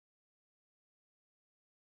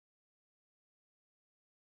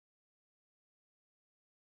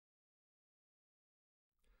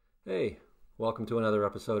Hey, welcome to another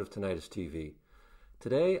episode of Tinnitist TV.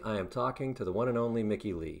 Today I am talking to the one and only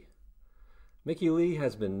Mickey Leigh. Mickey Leigh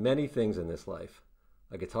has been many things in this life: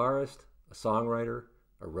 a guitarist, a songwriter,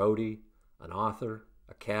 a roadie, an author,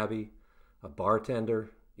 a cabbie, a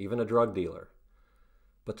bartender, even a drug dealer.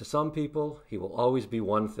 But to some people, he will always be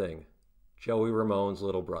one thing: Joey Ramone's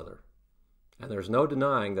little brother. And there's no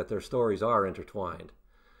denying that their stories are intertwined.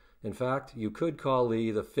 In fact, you could call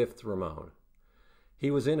Leigh the fifth Ramone. He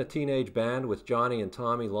was in a teenage band with Johnny and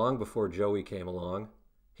Tommy long before Joey came along.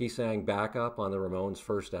 He sang backup on the Ramones'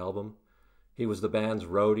 first album. He was the band's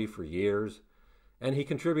roadie for years, and he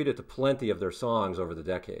contributed to plenty of their songs over the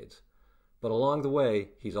decades. But along the way,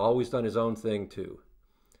 he's always done his own thing too.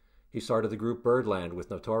 He started the group Birdland with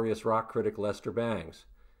notorious rock critic Lester Bangs.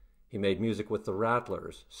 He made music with the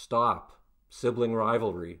Rattlers, Stop, Sibling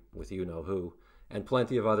Rivalry with you-know-who, and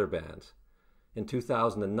plenty of other bands. In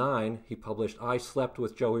 2009, he published I Slept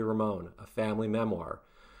with Joey Ramone, a family memoir,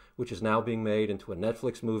 which is now being made into a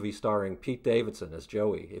Netflix movie starring Pete Davidson as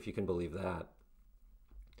Joey, if you can believe that.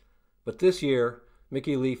 But this year,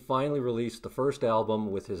 Mickey Leigh finally released the first album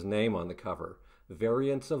with his name on the cover,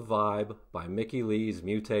 Variants of Vibe by Mickey Leigh's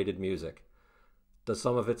Mutated Music. Does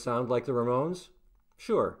some of it sound like the Ramones?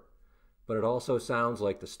 Sure. But it also sounds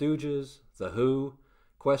like the Stooges, the Who,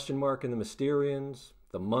 Question Mark and the Mysterians,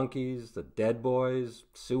 the Monkees, the Dead Boys,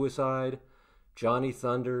 Suicide, Johnny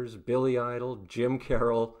Thunders, Billy Idol, Jim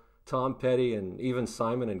Carroll, Tom Petty, and even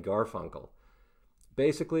Simon and Garfunkel.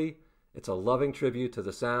 Basically, it's a loving tribute to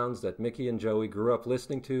the sounds that Mickey and Joey grew up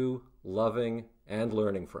listening to, loving, and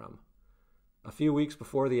learning from. A few weeks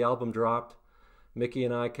before the album dropped, Mickey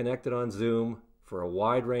and I connected on Zoom for a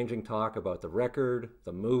wide-ranging talk about the record,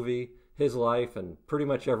 the movie, his life, and pretty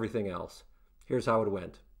much everything else. Here's how it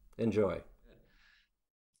went. Enjoy.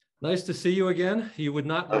 Nice to see you again. You would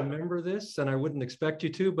not remember this, and I wouldn't expect you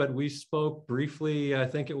to, but we spoke briefly, I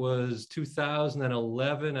think it was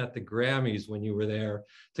 2011 at the Grammys when you were there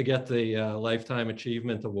to get the Lifetime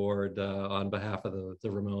Achievement Award on behalf of the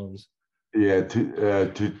Ramones. Yeah,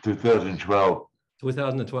 2012.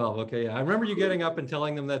 2012, okay. Yeah. I remember you getting up and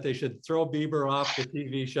telling them that they should throw Bieber off the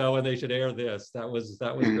TV show and they should air this. That was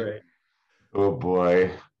great. Oh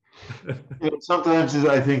boy. Sometimes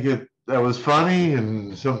I think that was funny,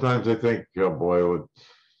 and sometimes I think, oh boy,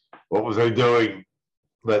 what was I doing?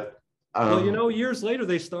 But well, years later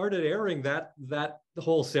they started airing that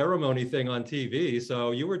whole ceremony thing on TV,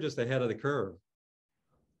 so you were just ahead of the curve.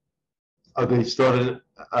 They started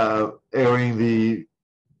airing the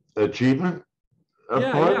achievement.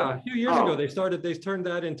 Yeah. A few years ago they turned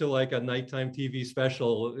that into like a nighttime TV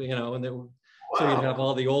special, and so you'd have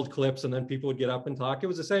all the old clips, and then people would get up and talk. It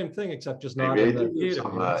was the same thing, except just not in the theater.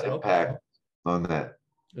 Some impact on that.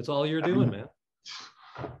 It's all you're doing, man.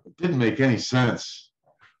 It didn't make any sense.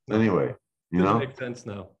 Anyway, Doesn't make sense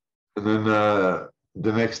now. And then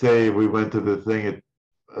the next day we went to the thing. It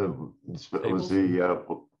was the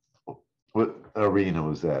what arena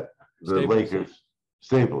was that? The Staples. Lakers.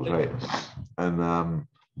 Staples, right? And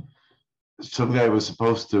some guy was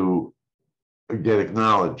supposed to get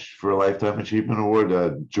acknowledged for a Lifetime Achievement Award.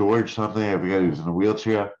 George something, I forget. He was in a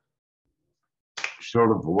wheelchair. Showed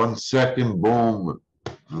him for 1 second. Boom.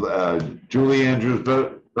 Julie Andrews.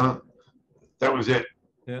 That was it.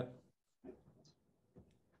 Yeah.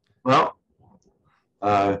 Well,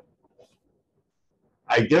 I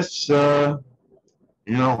guess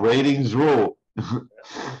ratings rule.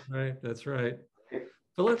 Right. That's right.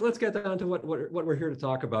 So let's get down to what we're here to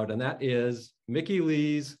talk about, and that is Mickey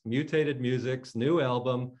Leigh's Mutated Music's new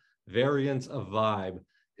album, Variants of Vibe.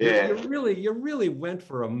 Yeah. You really went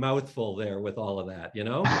for a mouthful there with all of that,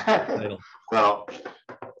 Well,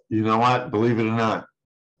 you know what? Believe it or not,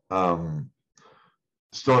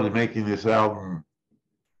 started making this album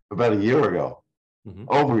about a year ago,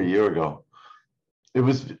 over a year ago. It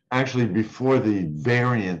was actually before the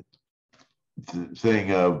variant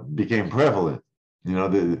thing became prevalent.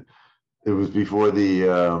 It was before the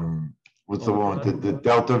what's the one, the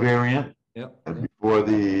Delta variant, and before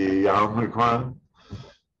the Omicron.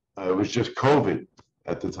 It was just COVID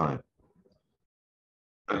at the time,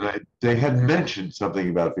 and they had mentioned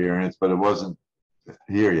something about variants, but it wasn't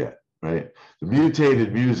here yet, right? The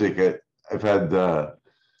Mutated Music I've had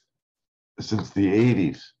since the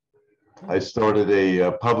 '80s. I started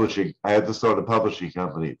I had to start a publishing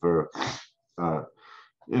company for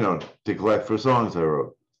to collect for songs I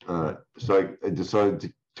wrote. So I decided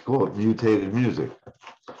to call it Mutated Music.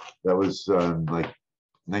 That was like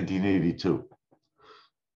 1982.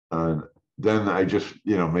 Then I just,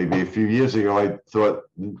 maybe a few years ago, I thought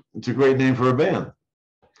it's a great name for a band.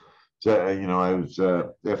 So, I was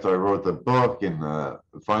after I wrote the book and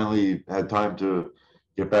finally had time to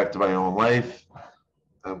get back to my own life.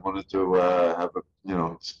 I wanted to have a,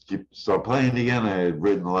 start playing again. I had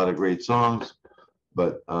written a lot of great songs,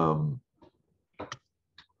 but I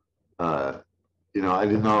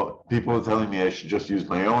didn't know. People were telling me I should just use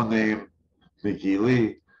my own name, Mickey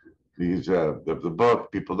Leigh, because of the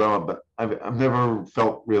book. People don't, but I've never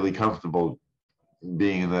felt really comfortable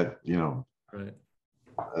being in that, Right.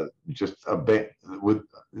 just a band with,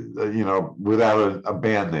 without a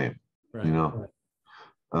band name, Right.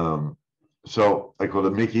 So I called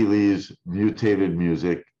it Mickey Leigh's Mutated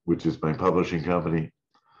Music, which is my publishing company.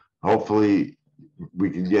 Hopefully, we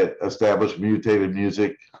can get established Mutated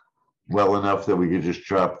Music well enough that we could just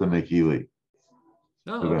drop the Mickey Leigh.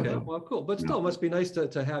 Oh, okay. Well, cool. But still, it must be nice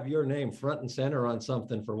to have your name front and center on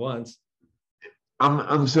something for once.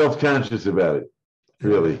 I'm self-conscious about it,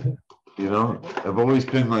 really. I've always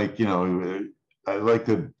been like, I like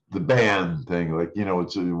the band thing, like,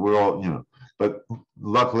 we're all, but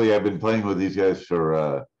luckily I've been playing with these guys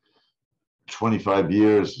for 25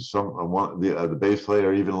 years. The bass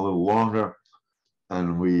player even a little longer,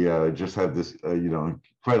 and we just have this,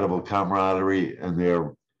 incredible camaraderie, and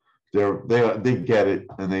they get it,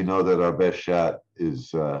 and they know that our best shot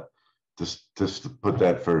is just to put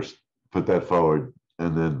that forward,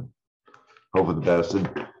 and then hope for the best. And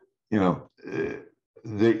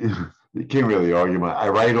they you can't really argue. I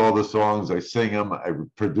write all the songs, I sing them, I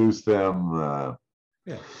produce them.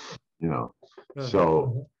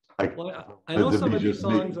 So I know some of these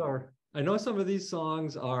songs are. I know some of these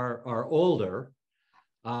songs are older.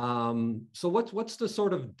 So what's the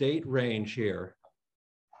sort of date range here?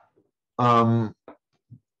 All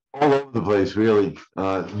over the place, really.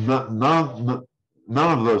 None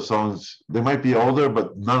of those songs, they might be older,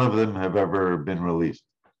 but none of them have ever been released.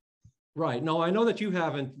 Right. No, I know that you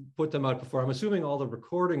haven't put them out before. I'm assuming all the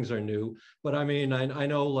recordings are new, but I mean, I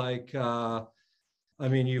know, like,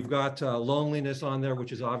 you've got Loneliness on there,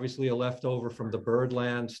 which is obviously a leftover from the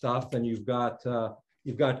Birdland stuff, and you've got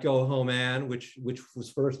Go Home Ann, which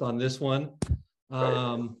was first on this one.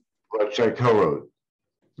 Which I co-wrote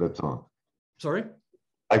that song. Sorry?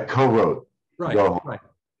 I co-wrote. Right. Go Home. Right.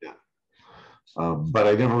 Yeah. But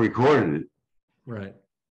I never recorded it. Right.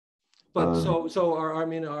 But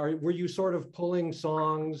were you sort of pulling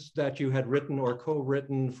songs that you had written or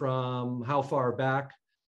co-written from how far back,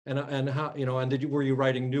 and how, and were you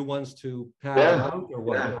writing new ones to pad out, or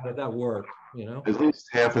what? How did that work? At least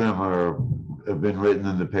half of them have been written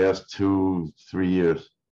in the past 2-3 years.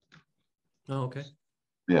 Oh, okay.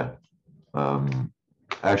 Yeah.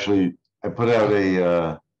 Actually, I put out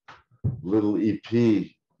a little EP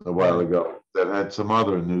a while ago that had some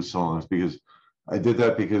other new songs, because I did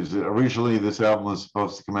that because originally this album was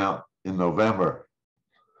supposed to come out in November,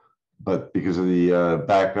 but because of the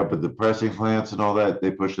backup of the pressing plants and all that, they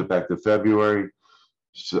pushed it back to February.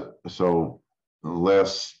 So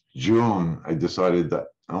last June, I decided that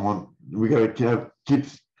we got to keep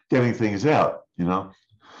getting things out,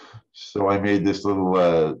 So I made this little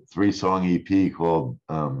 3-song EP called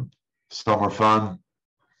Some Are Fun,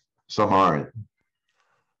 Some Aren't.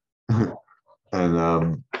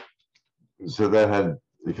 And so that had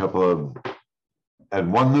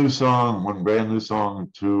had one new song, one brand new song,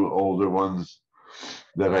 2 older ones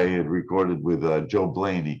that I had recorded with Joe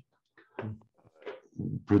Blaney,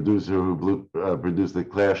 producer who produced the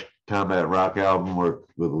Clash Combat Rock album,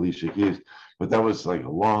 worked with Alicia Keys, but that was like a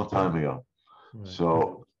long time ago. Right.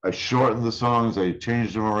 So I shortened the songs, I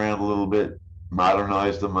changed them around a little bit,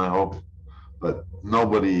 modernized them, I hope, but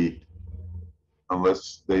nobody,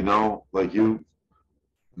 unless they know, like you,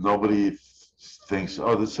 nobody thinks,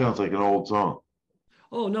 oh, this sounds like an old song.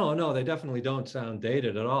 Oh, no, they definitely don't sound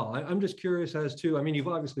dated at all. I'm just curious as to, you've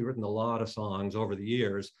obviously written a lot of songs over the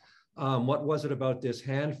years. What was it about this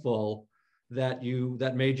handful that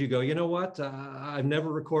made you go, you know what, I've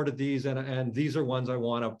never recorded these, and these are ones I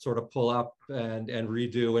want to sort of pull up and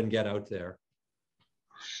redo and get out there?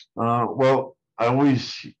 Well, I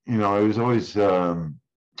was always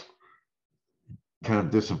kind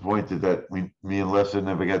of disappointed that me and Lester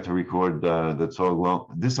never got to record that song.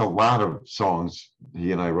 Well, there's a lot of songs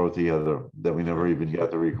he and I wrote together that we never even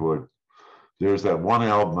got to record. There's that one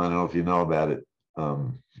album, I don't know if you know about it,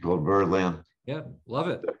 called Birdland. Yeah, love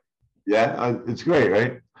it. Yeah, it's great,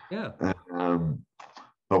 right? Yeah.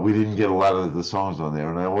 But we didn't get a lot of the songs on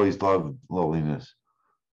there, and I always loved Loneliness.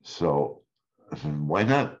 So why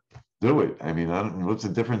not do it? What's the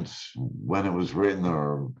difference when it was written,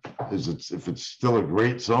 or if it's still a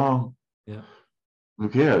great song? Yeah. Who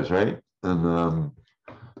cares, right? And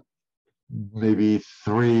maybe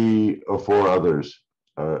 3 or 4 others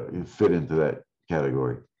fit into that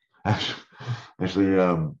category. Actually,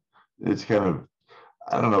 it's kind of,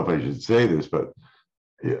 I don't know if I should say this, but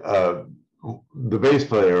the bass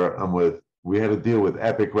player I'm with, we had a deal with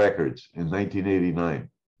Epic Records in 1989.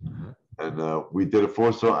 And we did a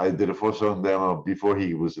 4-song, I did a 4-song demo before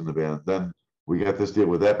he was in the band. Then we got this deal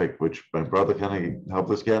with Epic, which my brother kind of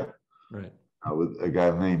helped us get. Right. With a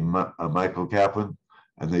guy named Michael Kaplan.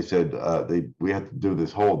 And they said we had to do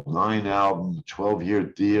this whole 9-album, 12-year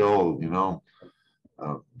deal, you know.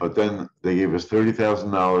 But then they gave us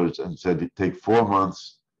 $30,000 and said, take 4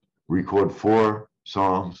 months, record 4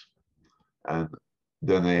 songs. And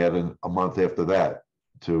then they had a month after that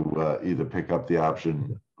to either pick up the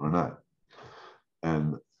option or not.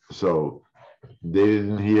 And so they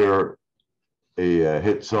didn't hear a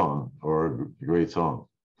hit song or a great song.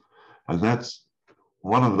 And that's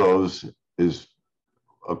one of those is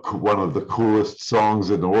one of the coolest songs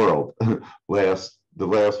in the world. The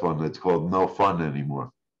last one, it's called No Fun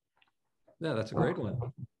Anymore. Yeah, that's a great one.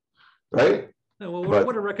 Right? Yeah, well,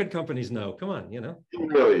 what do record companies know? Come on, you know.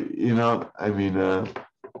 Really, you know, I mean,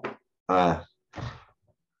 they're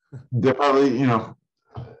probably, you know,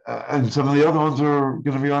 and some of the other ones are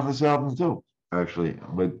going to be on this album too, actually,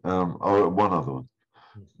 but or one other one.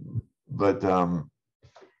 But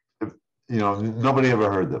you know, nobody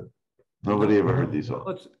ever heard them. Nobody ever heard these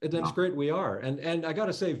songs. That's great. We are, and I got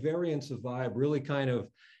to say, Variants of Vibe really kind of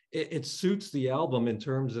it suits the album in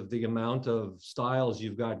terms of the amount of styles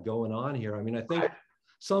you've got going on here. I mean, I think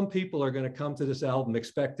some people are going to come to this album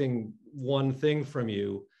expecting one thing from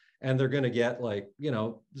you, and they're going to get like, you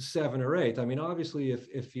know, 7 or 8. I mean, obviously,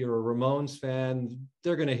 if you're a Ramones fan,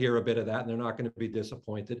 they're going to hear a bit of that, and they're not going to be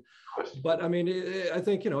disappointed. But I mean, I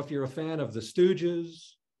think, you know, if you're a fan of the Stooges,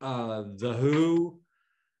 the Who,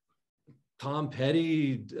 Tom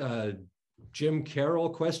Petty, Jim Carroll,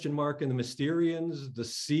 question mark, and the Mysterians, the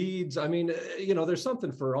Seeds. I mean, you know, there's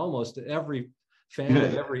something for almost every fan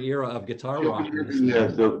of every era of guitar rock. Yeah,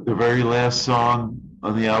 the very last song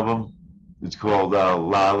on the album, it's called La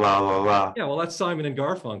La La La. Yeah, well, that's Simon and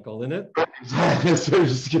Garfunkel, isn't it? Exactly. So I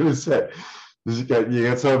was just gonna say, you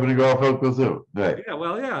got Simon and Garfunkel too, right? Yeah,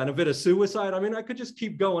 well, yeah, and a bit of Suicide. I mean, I could just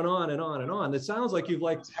keep going on and on and on. It sounds like you've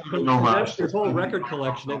like condensed your whole record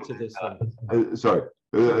collection into this thing. Sorry.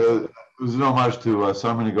 It was an homage to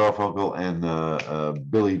Simon and Garfunkel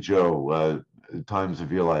and Billy Joe, Times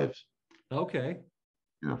of Your Lives. Okay.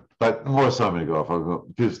 Yeah, but more Simon and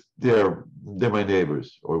Garfunkel because they're my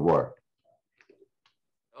neighbors or were.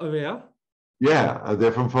 Oh yeah. Yeah,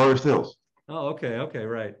 they're from Forest Hills. Oh, okay,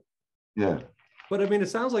 right. Yeah. But I mean, it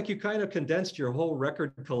sounds like you kind of condensed your whole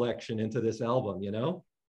record collection into this album, you know?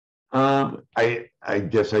 I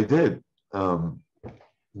guess I did.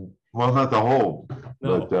 Well, not the whole,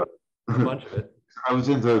 no, but a bunch of it. I was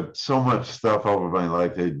into so much stuff over my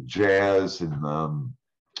life, jazz and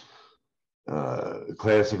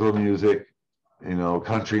classical music, you know,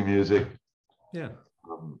 country music. Yeah.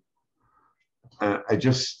 And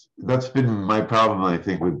that's been my problem, I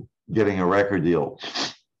think, with getting a record deal.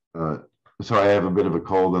 So I have a bit of a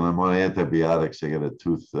cold and I'm on antibiotics. I got a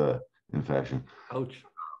tooth infection. Ouch.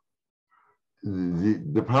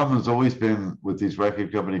 The problem has always been with these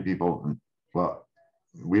record company people, well,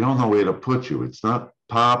 we don't know where to put you. It's not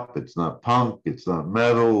pop, it's not punk, it's not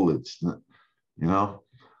metal, it's not, you know.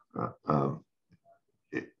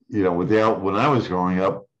 You know, when I was growing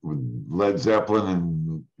up with Led Zeppelin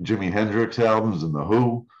and Jimi Hendrix albums and The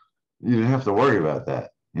Who, you didn't have to worry about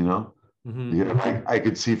that, you know. Mm-hmm. I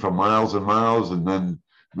could see for miles and miles, and then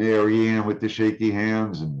Mary Ann with the shaky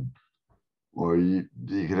hands, or you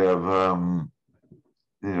could have,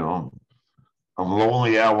 you know, I'm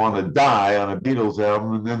Lonely, I Want to Die on a Beatles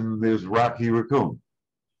album, and then there's Rocky Raccoon.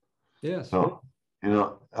 Yes. So, you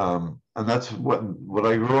know, and that's what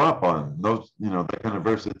I grew up on. Those, you know, that kind of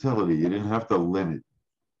versatility. You didn't have to limit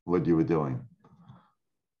what you were doing,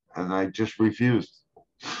 and I just refused.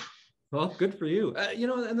 Well, good for you. You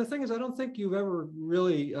know, and the thing is, I don't think you've ever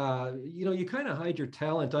really, you know, you kind of hide your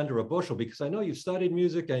talent under a bushel, because I know you've studied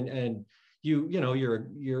music and you know,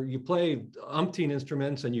 you play umpteen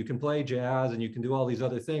instruments and you can play jazz and you can do all these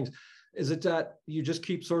other things. Is it that you just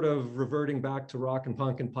keep sort of reverting back to rock and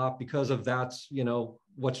punk and pop because of that's, you know,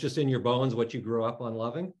 what's just in your bones, what you grew up on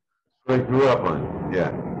loving? I grew up on, yeah.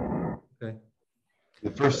 Okay. The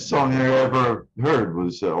first song I ever heard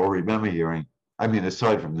was, or remember hearing, I mean,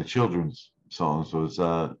 aside from the children's songs, was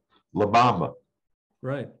La Bamba.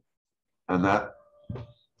 Right. And that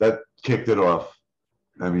kicked it off.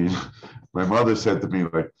 I mean, my mother said to me,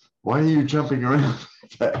 like, why are you jumping around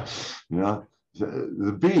like that? You know,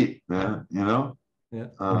 the beat, man, you know? Yeah.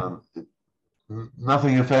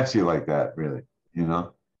 Nothing affects you like that, really. you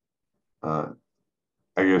know. Uh,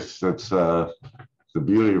 I guess that's the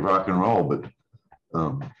beauty of rock and roll. But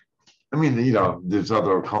I mean, you know, there's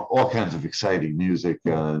all kinds of exciting music,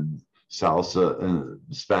 salsa and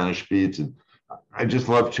Spanish beats, and I just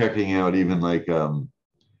love checking out even like um,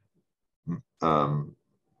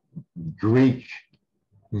 Greek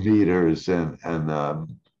meters and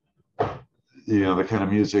you know, the kind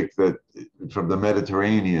of music that from the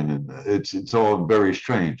Mediterranean, and it's all very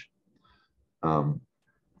strange.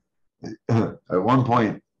 At one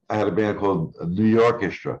point, I had a band called New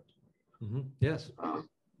Yorkestra. Mm-hmm. Yes.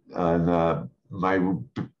 And my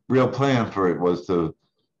real plan for it was to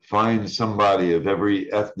find somebody of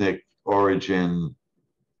every ethnic origin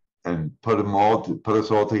and put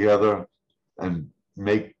us all together and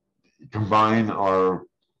combine our,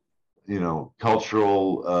 you know,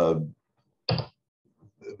 cultural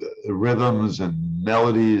rhythms and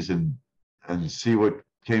melodies and see what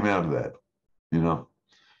came out of that, you know.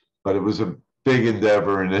 But it was a big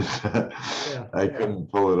endeavor, and I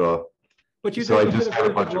couldn't pull it off. But you did a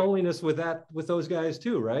bunch of Loneliness with those guys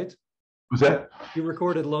too, right? Was that? You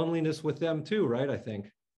recorded Loneliness with them too, right? I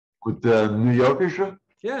think. With the New Yorkestra?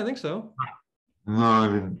 Yeah, I think so. No, I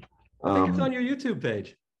mean, I think it's on your YouTube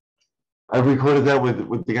page. I recorded that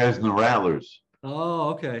with the guys in the Rattlers. Oh,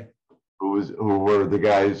 okay. Who were the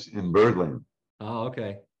guys in Birdland. Oh,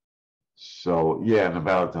 okay. So yeah, and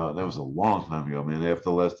about that was a long time ago, man.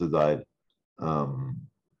 After Lester died,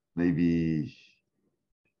 maybe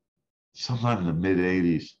sometime in the mid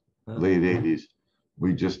 '80s, late '80s,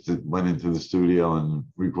 we just went into the studio and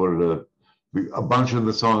recorded a bunch of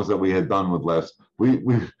the songs that we had done with Les.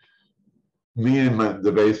 Me and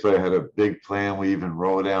the bass player had a big plan. We even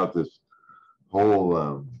wrote out this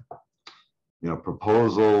whole you know,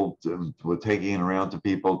 proposal. We're taking it around to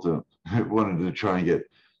people to wanted to try and get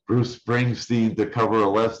Bruce Springsteen to cover a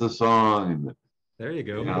Lester song, and there you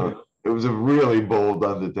go. You know, it was a really bold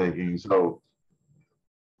undertaking, so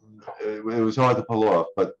it was hard to pull off.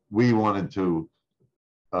 But we wanted to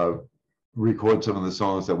record some of the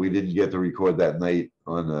songs that we didn't get to record that night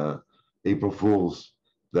on April Fools.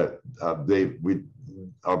 That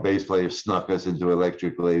our bass player snuck us into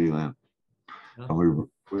Electric Ladyland, and we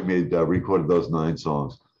recorded those 9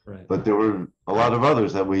 songs. Right. But there were a lot of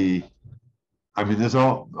others that I mean, there's a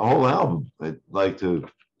whole album I'd like to,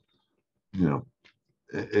 you know,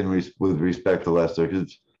 with respect to Lester,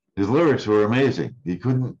 because his lyrics were amazing. He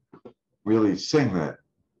couldn't really sing that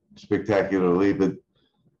spectacularly, but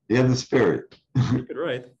he had the spirit. He could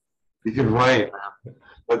write. He could write,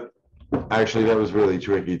 but actually that was really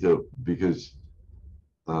tricky too, because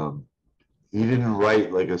he didn't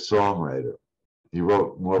write like a songwriter. He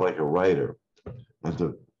wrote more like a writer,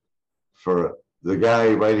 and for the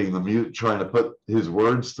guy writing the music, trying to put his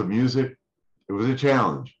words to music, it was a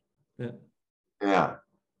challenge. Yeah. Yeah.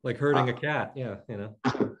 Like herding a cat. Yeah. You know.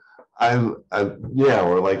 Yeah,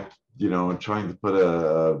 or like, you know, trying to put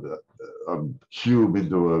a cube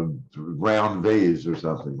into a round vase or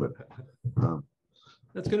something. But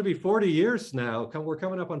that's going to be 40 years now. We're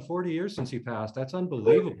coming up on 40 years since he passed. That's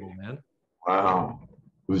unbelievable, man. Wow.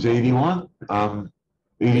 It was 81?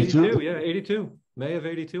 82? Yeah, 82. May of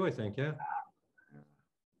 82, I think. Yeah.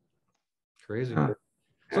 Crazy.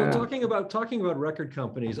 So talking about record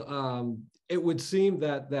companies, it would seem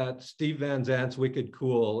that Steve Van Zant's Wicked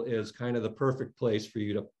Cool is kind of the perfect place for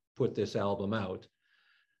you to put this album out.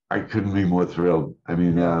 I couldn't be more thrilled. I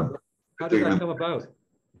mean, how did that come about?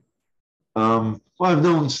 Well, I've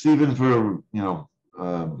known Steven for, you know,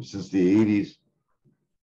 since the 80s.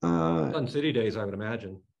 Sun City days, I would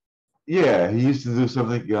imagine. Yeah, he used to do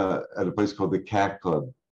something at a place called the Cat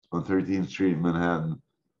Club on 13th Street in Manhattan.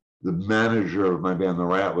 The manager of my band, the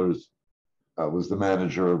Rattlers, was the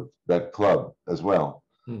manager of that club as well.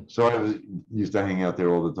 So I used to hang out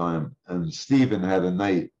there all the time. And Steven had a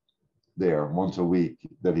night there once a week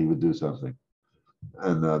that he would do something.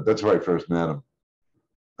 And that's where I first met him.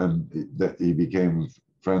 And he became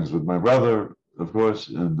friends with my brother, of course,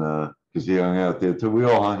 and because he hung out there too. We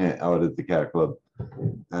all hung out at the Cat Club.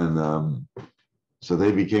 And so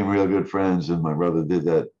they became real good friends. And my brother did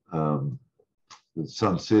that the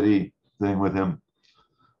Sun City thing with him.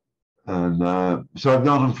 And so I've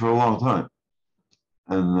known him for a long time.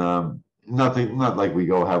 And not like we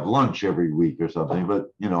go have lunch every week or something,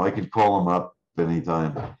 but, you know, I could call him up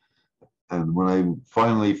anytime. And when I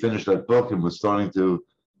finally finished that book and was starting to,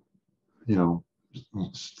 you know,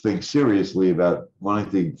 think seriously about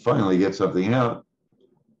wanting to finally get something out,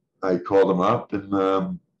 I called him up.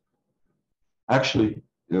 And actually,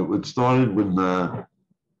 it started when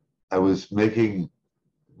I was making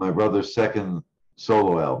my brother's second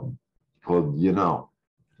solo album called You Know.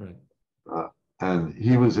 Right. and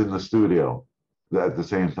he was in the studio at the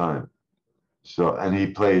same time. So, and he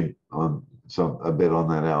played on a bit on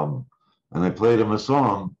that album, and I played him a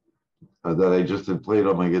song that I just had played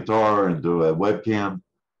on my guitar into a webcam,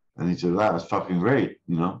 and he said, "That was fucking great,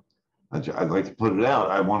 you know. I'd like to put it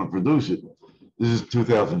out. I want to produce it." This is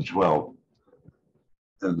 2012,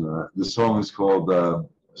 and the song is called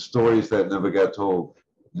 "Stories That Never Got Told,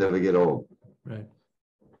 Never Get Old." Right.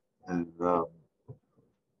 And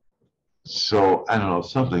so I don't know,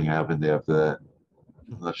 something happened after that.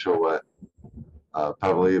 I'm not sure what.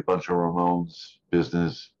 Probably a bunch of Ramones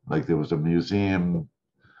business. Like there was a museum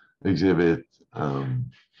exhibit.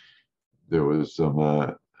 There was some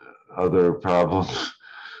other problems.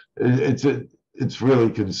 It's really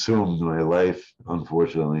consumed my life,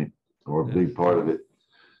 unfortunately, or a big part of it.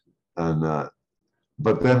 And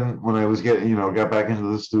but then when I was got back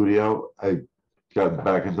into the studio, I got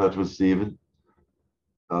back in touch with Steven,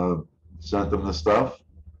 sent him the stuff,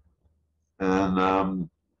 and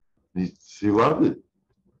he loved it,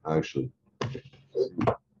 actually.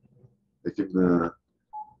 I can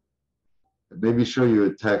maybe show you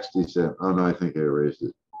a text he sent. Oh no, I think I erased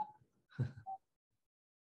it.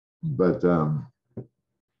 But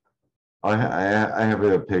I have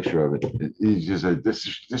a picture of it. He's just like, this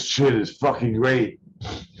shit is fucking great.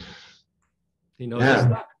 He knows his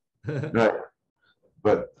stuff. Right.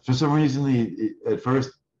 But for some reason, he at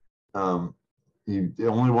first he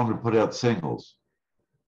only wanted to put out singles.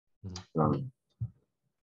 And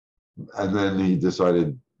then he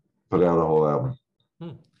decided to put out a whole album.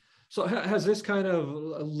 So has this kind of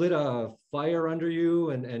lit a fire under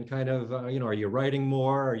you, and kind of are you writing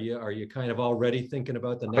more? Are you kind of already thinking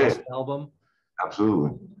about the next album?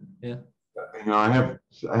 Absolutely. Yeah. I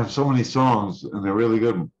have so many songs and they're really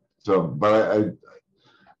good. So, but I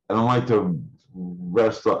don't like to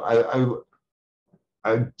rest.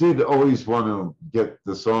 I did always want to get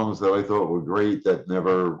the songs that I thought were great that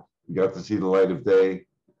never got to see the light of day.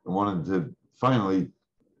 I wanted to finally,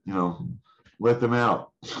 let them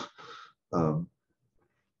out.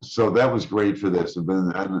 So that was great for this.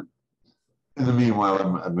 And in the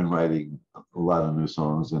meanwhile, I've been writing a lot of new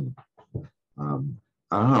songs, and I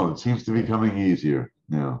don't know. It seems to be coming easier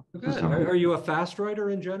now. Are you a fast writer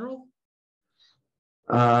in general?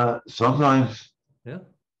 Sometimes. Yeah.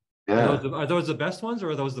 Yeah. Are those the best ones, or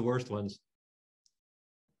are those the worst ones?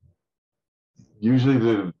 Usually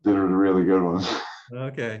they're the really good ones.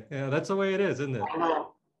 Okay. Yeah, that's the way it is, isn't it?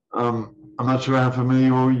 I'm not sure how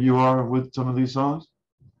familiar you are with some of these songs.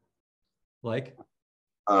 Like?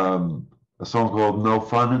 A song called "No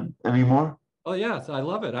Fun Anymore." Oh yeah, I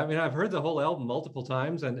love it. I mean, I've heard the whole album multiple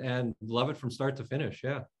times and love it from start to finish.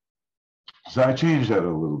 Yeah. So I changed that a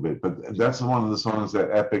little bit, but that's one of the songs that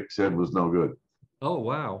Epic said was no good. Oh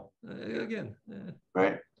wow! Again.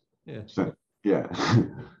 Right. Yeah. So, yeah.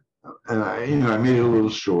 And I made it a little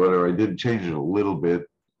shorter. I did change it a little bit.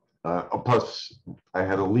 Plus, I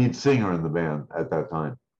had a lead singer in the band at that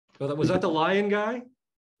time. Well, was that the Lion guy?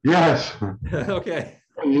 Yes. Okay.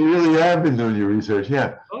 You really have been doing your research,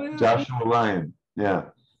 yeah. Oh, yeah. Joshua Lion, yeah.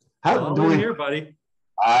 How do we here, buddy?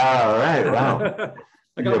 All right, wow.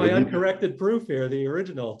 I got my uncorrected proof here, the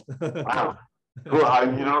original. Wow.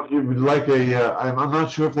 Well, if you would like I'm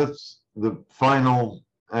not sure if that's the final,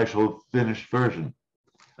 actual finished version.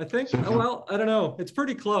 I think. So well, I don't know. It's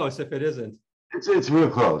pretty close. If it isn't, it's real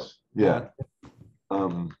close. Yeah.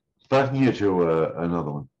 But I can get you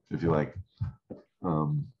another one if you like.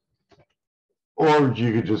 Or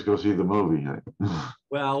you could just go see the movie.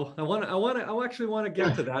 Well, I actually want to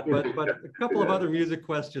get to that, but a couple of other music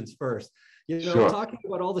questions first. Sure. Talking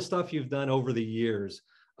about all the stuff you've done over the years.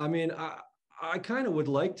 I mean, I kind of would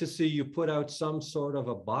like to see you put out some sort of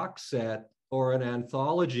a box set or an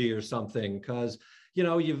anthology or something, because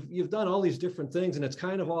you've done all these different things and it's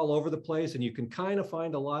kind of all over the place, and you can kind of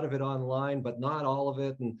find a lot of it online, but not all of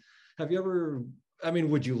it. And have you ever? I mean,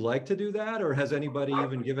 would you like to do that, or has anybody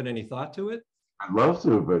even given any thought to it? I'd love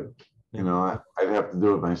to, but I'd have to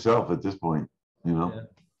do it myself at this point. Yeah.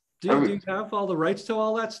 Do you have all the rights to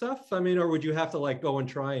all that stuff? I mean, or would you have to go and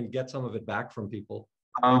try and get some of it back from people?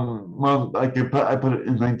 Well, I put it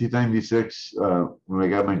in 1996 when I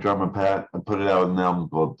got my drummer Pat. I put it out in an album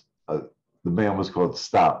called the band was called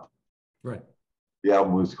Stop. Right. The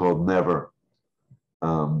album was called Never.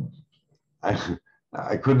 I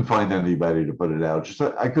couldn't find anybody to put it out.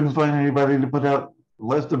 I couldn't find anybody to put out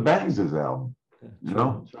Lester Bangs' album.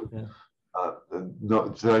 Yeah.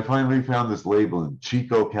 No, so I finally found this label in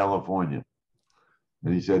Chico, California,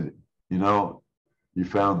 and he said, "You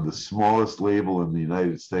found the smallest label in the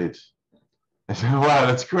United States, I said, wow,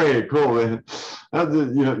 that's great, cool. And,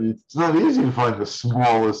 it's not easy to find the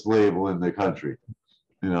smallest label in the country,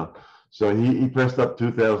 you know. So he pressed up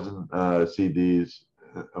 2,000 CDs,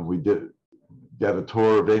 and we got a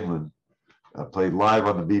tour of England, played live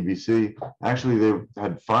on the BBC. Actually, they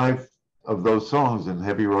had 5 of those songs in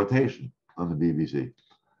heavy rotation on the BBC.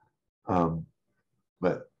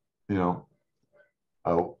 But,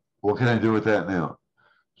 what can I do with that now?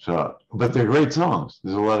 So, but they're great songs.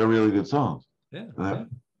 There's a lot of really good songs. Yeah.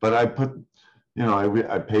 But I put,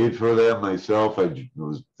 I paid for them myself. I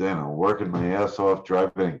was, working my ass off,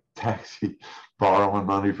 driving a taxi, borrowing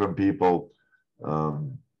money from people.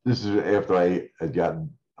 This is after I had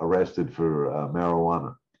gotten arrested for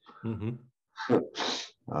marijuana. Mm-hmm.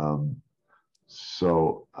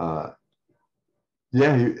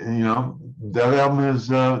 That album has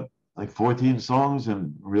like 14 songs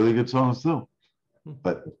and really good songs too.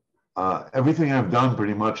 But everything I've done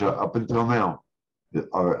pretty much up until now,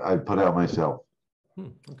 I put out myself.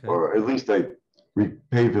 Okay. Or at least I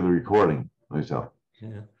paid for the recording myself.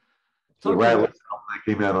 Yeah. So the Rattlers that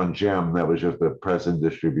came out on Gem, that was just a press and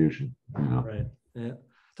distribution. Right. Yeah.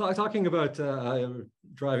 Talking about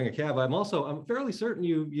driving a cab, I'm fairly certain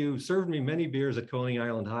you served me many beers at Coney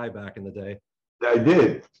Island High back in the day. I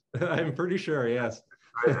did. I'm pretty sure, yes.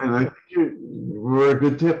 And I think you were a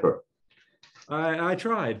good tipper. I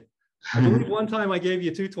tried. I believe one time I gave you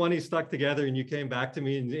 220 stuck together and you came back to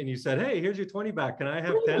me and you said, hey, here's your 20 back. Can I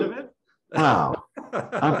have 10 of it? Wow.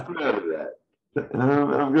 I'm proud of that.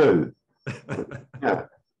 I'm good. Yeah.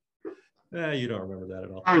 You don't remember that at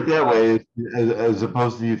all. That way, as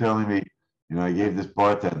opposed to you telling me, I gave this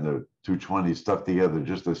bartender 220 stuck together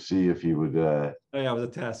just to see if he would. Oh, yeah, it was a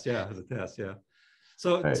test. Yeah, it was a test. Yeah.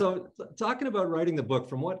 So talking about writing the book,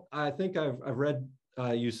 from what I think I've read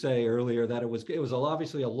you say earlier, that it was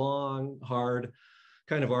obviously a long, hard,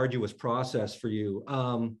 kind of arduous process for you.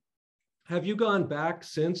 Have you gone back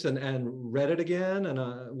since and read it again? And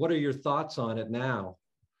what are your thoughts on it now?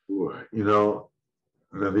 You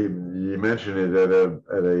mentioned it at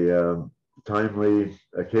a timely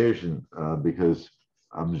occasion because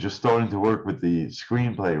I'm just starting to work with the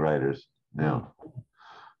screenplay writers now.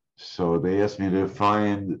 So they asked me to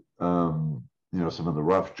find some of the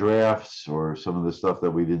rough drafts or some of the stuff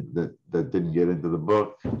that we that didn't get into the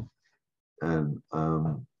book, and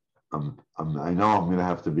I know I'm going to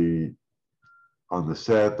have to be on the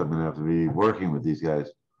set. I'm going to have to be working with these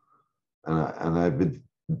guys, and I've been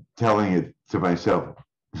telling it to myself,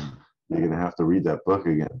 you're going to have to read that book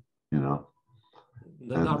again,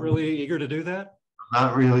 Not really eager to do that?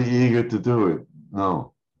 Not really eager to do it,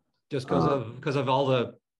 no. Just because of all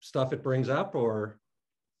the stuff it brings up, or?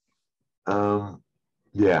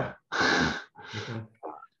 Yeah. Okay.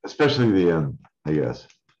 Especially the end, I guess,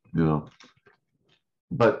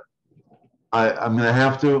 But I'm going to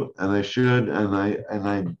have to, and I should, and I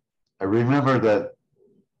remember that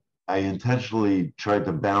I intentionally tried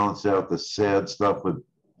to balance out the sad stuff with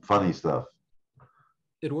funny stuff.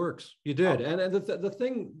 It works. You did. And the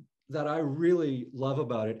thing that I really love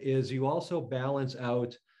about it is you also balance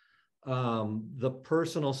out the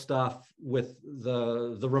personal stuff with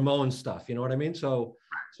the Ramones stuff. You know what I mean? So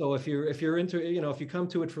if you're into, if you come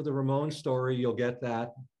to it for the Ramones story, you'll get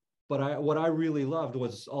that. But what I really loved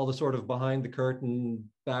was all the sort of behind the curtain,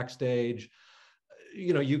 backstage,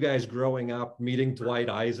 you guys growing up, meeting Dwight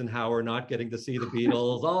Eisenhower, not getting to see the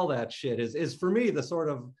Beatles, all that shit is for me the sort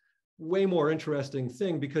of way more interesting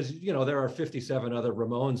thing, because there are 57 other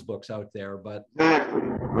Ramones books out there, but exactly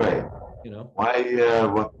right.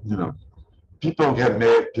 Why people get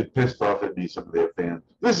pissed off at me, some of their fans.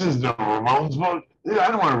 This is the Ramones book. I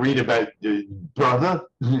don't want to read about your brother,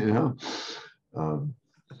 Well,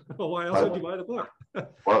 why else would you buy the book?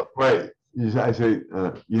 Well, right. I say,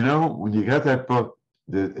 when you got that book,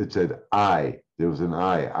 it said I. There was an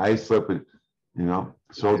I. I slept with,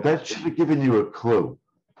 So that should have given you a clue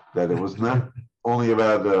that it was not only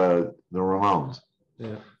about the Ramones.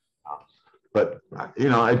 Yeah. But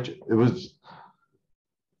there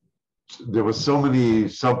was so many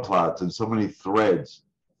subplots and so many threads.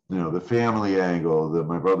 The family angle,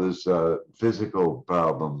 my brother's physical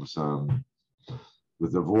problems, the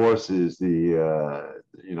divorces, me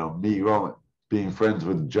being friends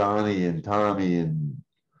with Johnny and Tommy, and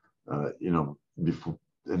before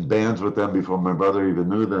in bands with them before my brother even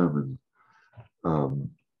knew them, and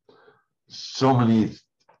so many.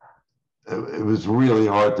 It was really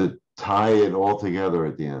hard to tie it all together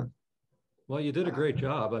at the end. Well, you did a great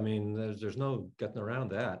job. I mean, there's no getting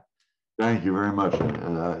around that. Thank you very much.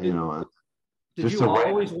 Did you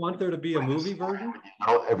always want there to be a movie version?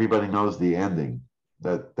 Everybody knows the ending.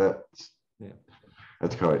 That's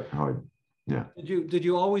hard. Yeah. Did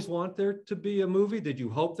you always want there to be a movie? Did you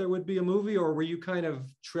hope there would be a movie, or were you kind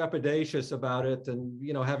of trepidatious about it and,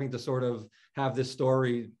 you know, having to sort of have this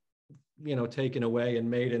story, you know, taken away and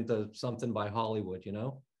made into something by Hollywood, you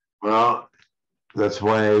know? Well, that's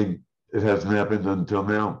why it hasn't happened until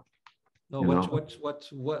now. No, what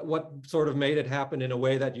sort of made it happen in a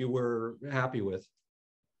way that you were happy with?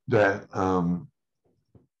 That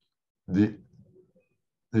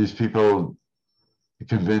these people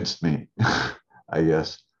convinced me, I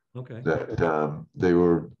guess. Okay. That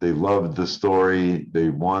they loved the story. They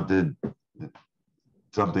wanted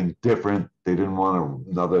something different. They didn't want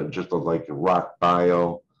another just like a rock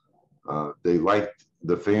bio. They liked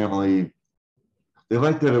the family. They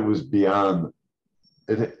liked that it was beyond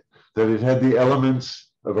it, that it had the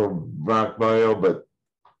elements of a rock bio, but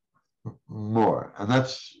more. And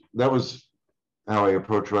that was how I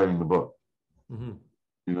approached writing the book. Mm-hmm.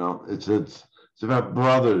 You know, it's about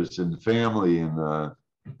brothers and family, and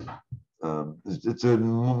it's a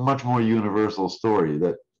much more universal story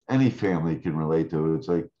that any family can relate to. It's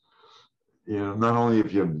like, you know, not only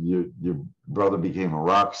if your brother became a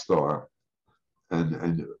rock star,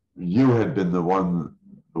 and you had been the one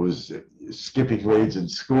who was skipping grades in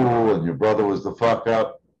school, and your brother was the fuck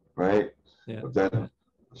up, right? Yeah. But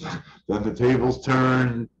then the tables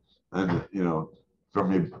turn, and you know,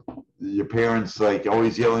 from your parents like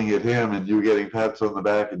always yelling at him, and you getting pats on the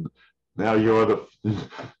back, and now you're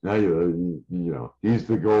you know, he's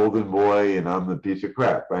the golden boy, and I'm the piece of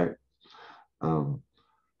crap, right?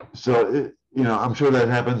 So you know, I'm sure that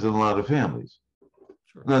happens in a lot of families.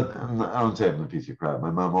 Sure. I don't say I'm a piece of crap.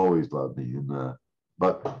 My mom always loved me, and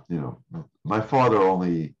but you know, my father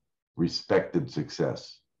only respected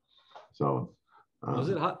success. So was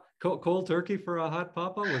it hot cold turkey for a hot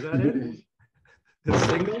papa? Was that it? The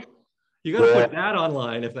single? You got to put that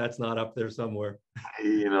online if that's not up there somewhere.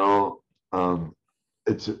 You know,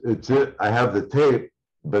 it's it. I have the tape,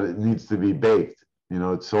 but it needs to be baked. You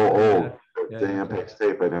know, it's so old. Yeah, the Ampex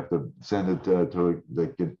tape, I'd have to send it to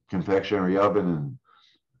the confectionery oven,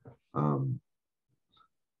 and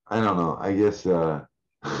I don't know. I guess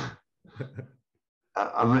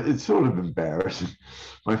it's sort of embarrassing.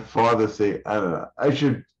 My father say, I don't know.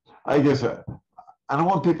 I guess I don't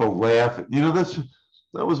want people laughing. You know,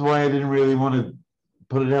 that was why I didn't really want to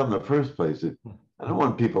put it out in the first place. I don't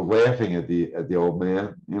want people laughing at the old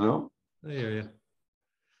man. You know. I hear you.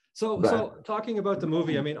 So talking about the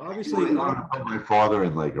movie, I mean, obviously, I want to put my father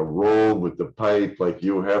in like a robe with the pipe, like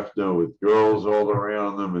you have to, with girls all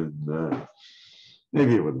around them, and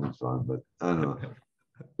maybe it would have been fun, but I don't know.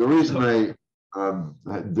 The reason I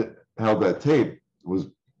held that tape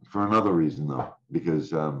was for another reason, though,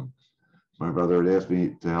 because my brother had asked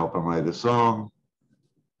me to help him write a song,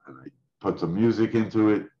 and I put some music into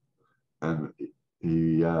it, and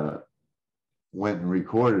he went and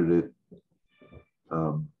recorded it.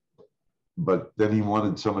 But then he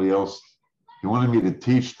wanted somebody else. He wanted me to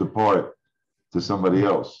teach the part to somebody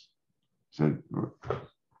else. He said,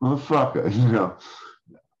 "Motherfucker, you know,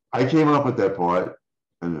 I came up with that part,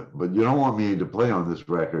 but you don't want me to play on this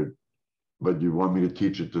record, but you want me to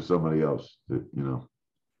teach it to somebody else, you know."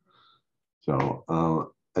 So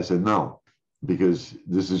I said no, because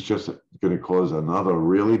this is just going to cause another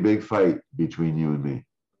really big fight between you and me.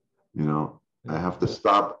 You know, I have to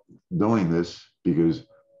stop doing this because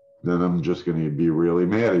then I'm just going to be really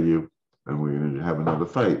mad at you, and we're going to have another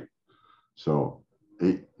fight. So,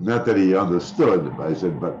 not that he understood, I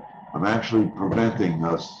said, but I'm actually preventing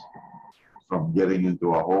us from getting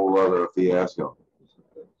into a whole other fiasco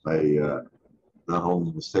by not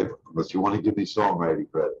holding the tape, unless you want to give me songwriting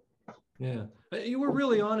credit. Yeah, you were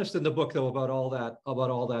really honest in the book, though, about all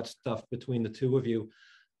that stuff between the two of you.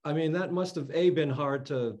 I mean, that must have been hard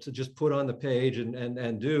to just put on the page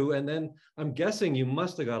and do. And then I'm guessing you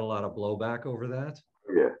must have got a lot of blowback over that.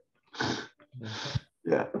 Yeah.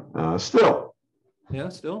 Yeah. Still. Yeah,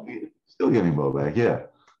 still getting blowback. Yeah.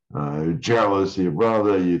 Jealous of your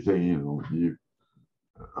brother. You think, you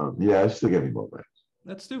know, yeah, still getting blowback.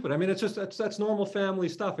 That's stupid. I mean, it's just that's normal family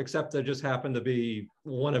stuff, except there just happened to be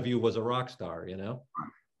one of you was a rock star, you know.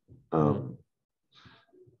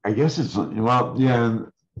 I guess it's, well, yeah.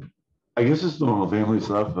 I guess it's normal family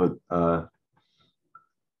stuff, but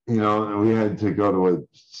you know, we had to go to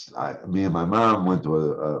me and my mom went to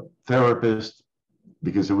a therapist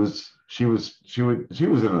because she was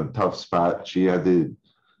in a tough spot. She had to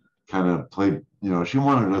kind of play, you know, she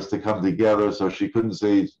wanted us to come together, so she couldn't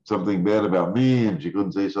say something bad about me and she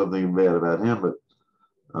couldn't say something bad about him. But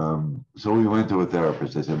so we went to a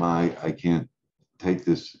therapist. I said, "Ma, I can't take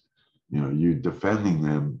this, you know, you defending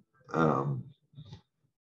them."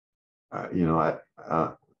 You know,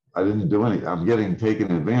 I didn't do anything. I'm getting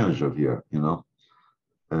taken advantage of here, you know?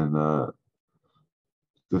 And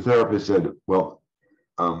the therapist said, well,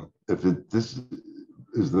 if this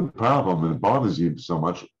is the problem and it bothers you so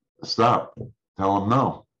much, stop. Tell them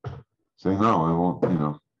no. Say no, I won't, you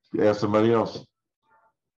know, ask somebody else,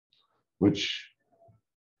 which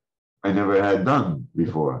I never had done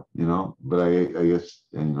before, you know, but I guess,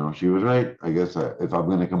 and, you know, she was right. I guess if I'm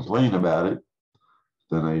going to complain about it,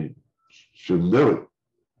 then I shouldn't do it.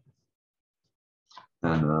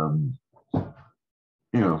 And,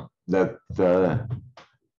 you know, that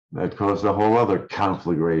caused a whole other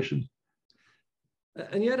conflagration.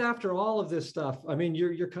 And yet, after all of this stuff, I mean,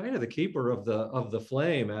 you're kind of the keeper of the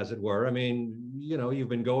flame, as it were. I mean, you know, you've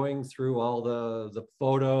been going through all the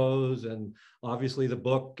photos and obviously the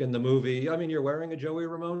book and the movie. I mean, you're wearing a Joey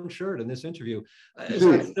Ramone shirt in this interview.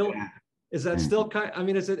 Is that still kind? I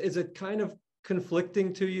mean, is it kind of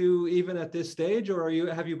conflicting to you even at this stage, or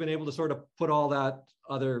have you been able to sort of put all that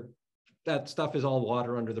stuff is all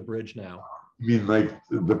water under the bridge now? You mean like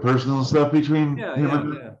the personal stuff between him and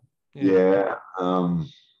me? Yeah.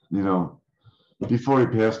 You know, before he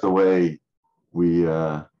passed away, we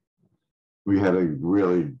had a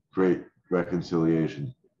really great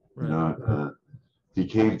reconciliation. Right. You know, he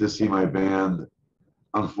came to see my band.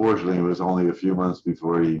 Unfortunately, it was only a few months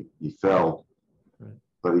before he fell. Right.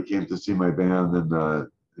 But he came to see my band, and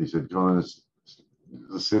he said, "Come on,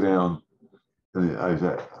 let's sit down." And I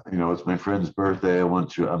said, "You know, it's my friend's birthday. I'm going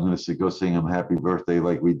to go sing him happy birthday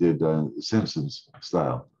like we did Simpsons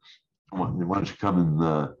style. Why don't you come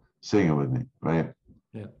and sing it with me?" Right?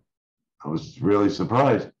 Yeah. I was really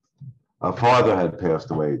surprised. Our father had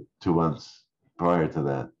passed away 2 months prior to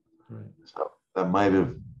that. Right. So that might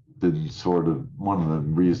have been sort of one of the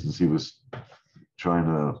reasons he was trying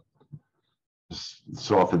to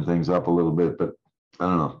soften things up a little bit, but I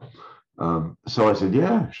don't know. So I said,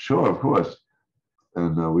 "Yeah, sure, of course."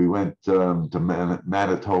 And we went to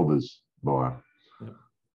Manitoba's bar.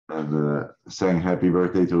 And sang happy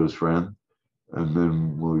birthday to his friend. And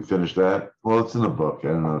then when we finished that, well, it's in the book. I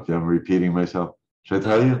don't know if I'm repeating myself. Should I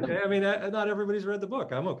tell you? Okay. I mean, not everybody's read the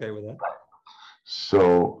book. I'm okay with that.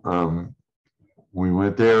 So we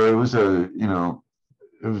went there. It was it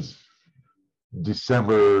was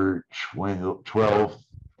December 12th,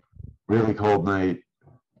 really cold night.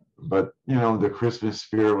 But, you know, the Christmas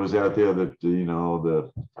spirit was out there. The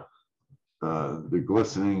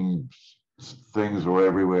glistening things were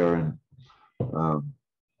everywhere. And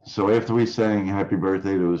so after we sang happy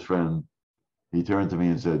birthday to his friend, he turned to me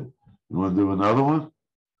and said, "You want to do another one?"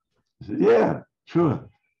 I said, "Yeah, sure."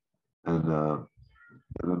 And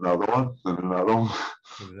another one, and another one.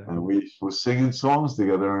 Exactly. And we were singing songs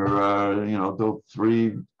together, you know, till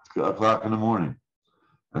 3 o'clock in the morning.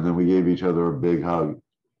 And then we gave each other a big hug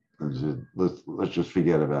and said, let's just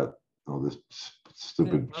forget about all this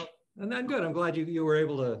stupid. Yeah, well, and then good. I'm glad you were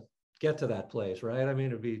able to get to that place, right? I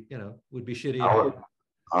mean, would be shitty.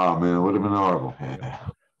 Oh man, it would have been horrible. Yeah.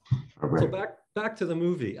 So back to the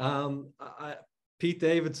movie. Pete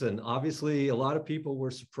Davidson, obviously a lot of people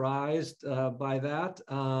were surprised by that.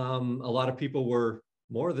 A lot of people were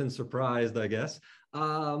more than surprised, I guess.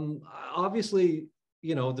 Obviously,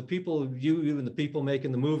 you know, the people, you and the people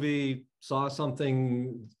making the movie saw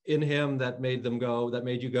something in him that made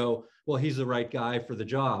you go, well, he's the right guy for the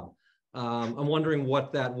job. I'm wondering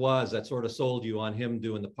what that was that sort of sold you on him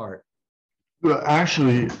doing the part. Well,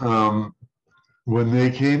 actually, when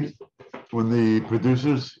the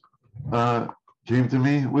producers came to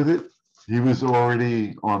me with it, he was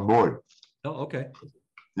already on board. Oh, okay.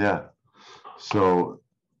 Yeah. So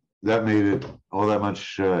that made it all that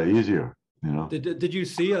much easier, you know. Did you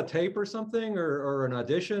see a tape or something, or an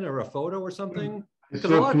audition or a photo or something?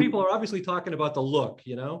 Because a lot of people are obviously talking about the look,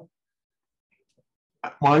 you know.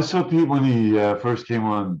 Well, I saw Pete when he first came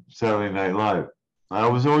on Saturday Night Live. I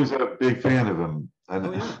was always a big fan of him.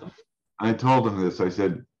 And I told him this. I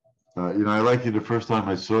said, you know, I liked you the first time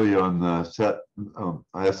I saw you on set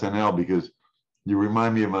SNL because you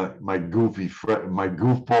remind me of my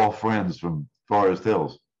goofball friends from Forest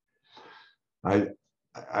Hills.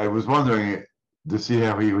 I was wondering to see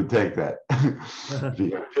how he would take that. If he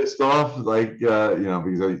got pissed off, like, you know,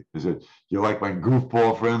 because I said, "You like my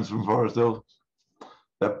goofball friends from Forest Hills?"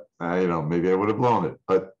 That, you know, maybe I would have blown it,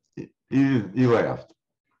 but he laughed.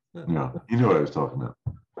 You know, he knew what I was talking about.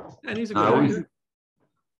 And he's a good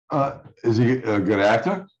actor. Is he a good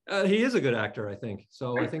actor? He is a good actor, I think.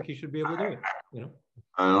 So I think he should be able to do it, you know?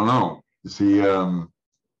 I don't know. See,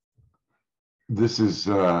 this is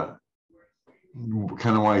kind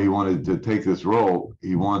of why he wanted to take this role.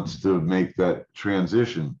 He wants to make that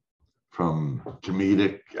transition from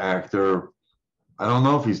comedic actor I don't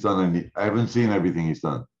know if he's done any. I haven't seen everything he's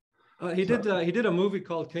done. He did a movie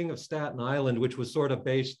called King of Staten Island, which was sort of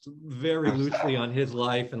based very loosely on his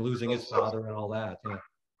life and losing his father and all that. Yeah.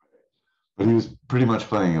 But he was pretty much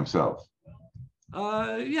playing himself.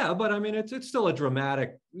 Yeah, but I mean, it's still a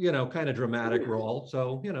dramatic, kind of dramatic role.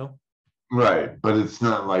 So, Right, but it's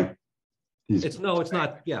not like it's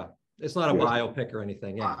not. Yeah, it's not a biopic or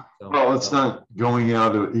anything. Yeah. So, well, it's not going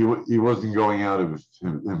out of he wasn't going out of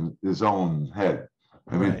his own head.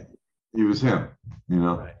 I mean, he was him,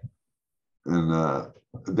 Right. And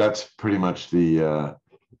that's pretty much the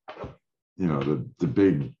the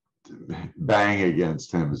big bang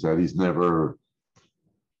against him is that he's never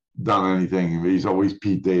done anything. He's always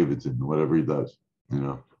Pete Davidson, whatever he does.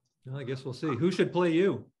 Well, I guess we'll see. Who should play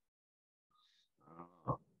you?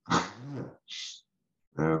 I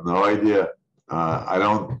have no idea. I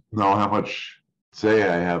don't know how much say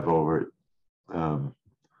I have over it,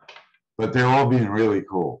 but they're all being really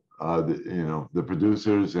cool. The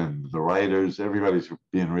producers and the writers, everybody's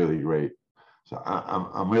being really great. So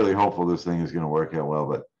I'm really hopeful this thing is going to work out well.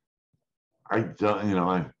 But I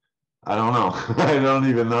don't, I don't know. I don't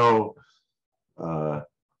even know how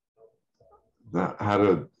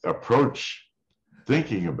to approach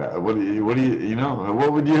thinking about it. What would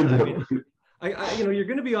you do? You're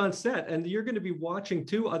going to be on set and you're going to be watching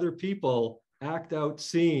two other people act out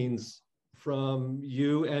scenes from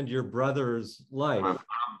you and your brother's life.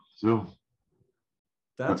 So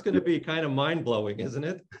that's going to be kind of mind-blowing, isn't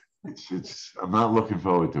it? I'm not looking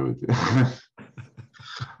forward to it.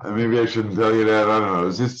 Maybe I shouldn't tell you that. I don't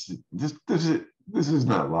know. This is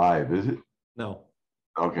not live, is it? No.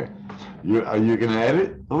 Okay. Are you going to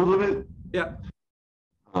edit a little bit? Yeah.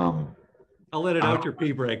 I'll let it out your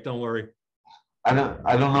pee break. Don't worry. I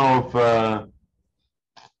don't know if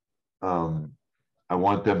I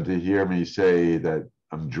want them to hear me say that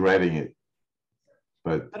I'm dreading it.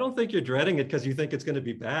 But I don't think you're dreading it because you think it's going to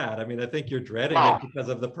be bad. I mean, I think you're dreading it because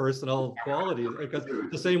of the personal qualities. Because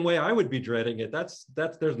the same way I would be dreading it. There's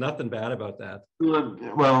nothing bad about that.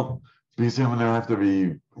 Well, because I'm going to have to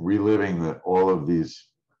be reliving all of these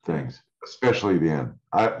things, especially the end.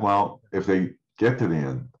 If they get to the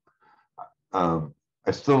end, I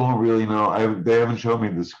still don't really know. They haven't shown me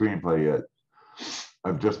the screenplay yet.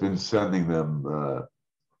 I've just been sending them,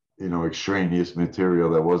 extraneous material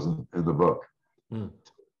that wasn't in the book.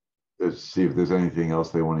 To see if there's anything else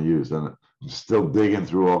they want to use. And I'm still digging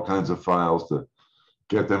through all kinds of files to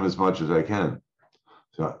get them as much as I can.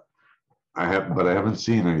 So I haven't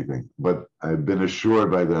seen anything. But I've been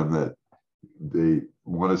assured by them that they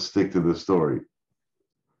want to stick to the story.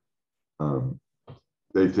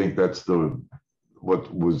 They think that's what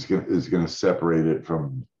is going to separate it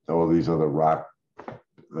from all these other rock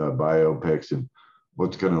biopics and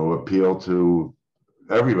what's going to appeal to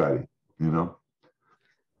everybody,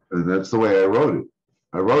 And that's the way I wrote it.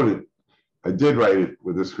 I did write it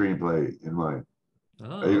with a screenplay in mind.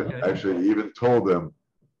 I actually even told them,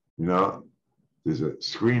 there's a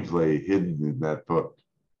screenplay hidden in that book.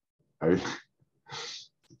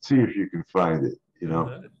 See if you can find it,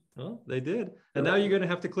 Well, they did. And now you're going to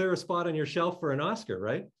have to clear a spot on your shelf for an Oscar,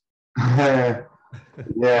 right?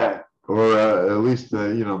 Yeah. Or at least,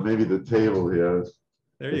 maybe the table here.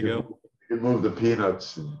 There you go. You can move the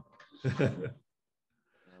peanuts.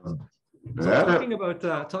 So talking about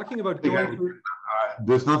going through.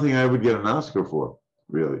 There's nothing I would get an Oscar for,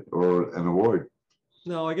 really, or an award.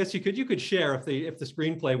 No, I guess you could share if the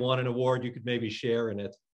screenplay won an award, you could maybe share in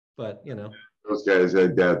it. But those guys, I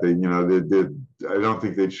doubt they I don't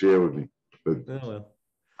think they'd share with me. But oh, well.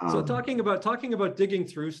 So talking about digging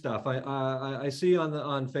through stuff, I see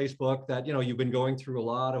on Facebook that you've been going through a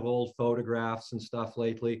lot of old photographs and stuff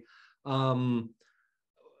lately.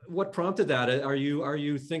 What prompted that? Are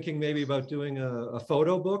you thinking maybe about doing a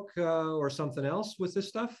photo book or something else with this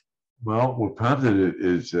stuff? Well, what prompted it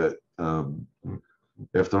is that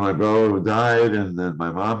after my brother died and then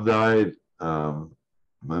my mom died,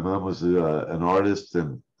 my mom was an artist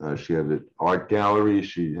and she had an art gallery.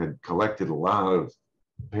 She had collected a lot of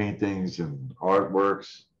paintings and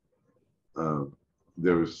artworks. I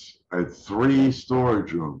had 3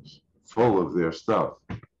 storage rooms full of their stuff,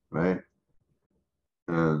 right?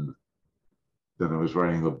 And then I was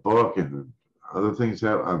writing the book and other things.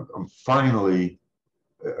 I finally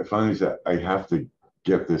said, I have to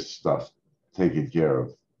get this stuff taken care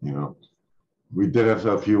of, We did have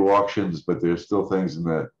a few auctions, but there's still things in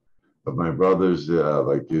that of my brother's,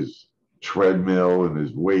 like his treadmill and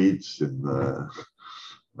his weights and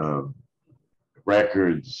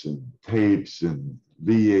records and tapes and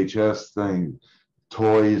VHS things,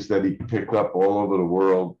 toys that he picked up all over the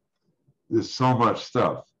world. There's so much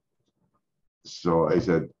stuff. So I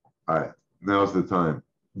said, all right, now's the time.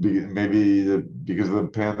 Maybe because of the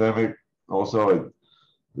pandemic, also,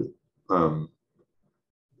 um,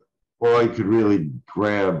 all I could really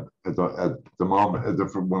grab at the moment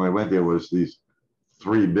when I went there was these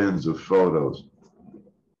 3 bins of photos.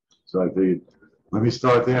 So I figured, let me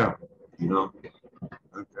start there. You know,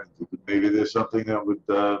 maybe there's something that would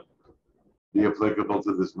be applicable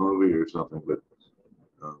to this movie or something, but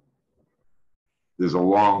um, there's a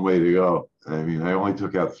long way to go. I mean, I only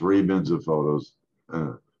took out 3 bins of photos,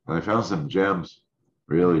 and I found some gems,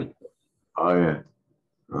 really. Oh yeah.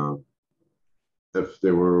 Um, if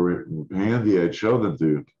they were handy, I'd show them to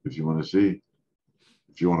you if you want to see.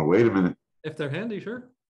 If you want to wait a minute. If they're handy, sure.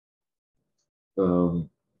 Let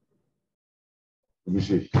me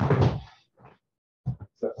see.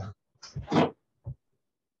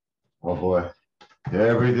 Oh boy. Yeah,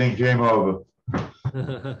 everything came over.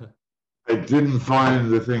 I didn't find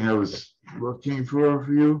the thing I was looking for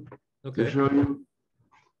you to show you.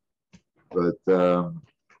 But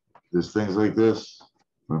there's things like this.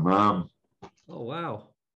 My mom. Oh, wow.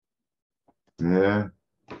 Yeah.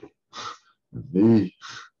 Me.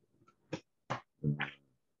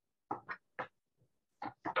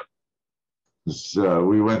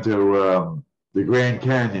 We went to the Grand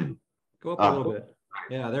Canyon. Go up a little bit.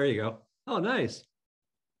 Yeah, there you go. Oh, nice.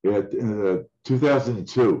 Yeah, in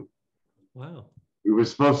 2002. Wow. We were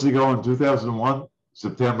supposed to go in 2001,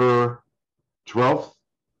 September 12th.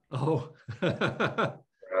 Oh.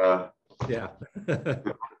 Yeah.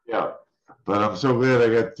 Yeah. But I'm so glad I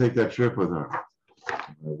got to take that trip with her. My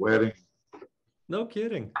wedding. No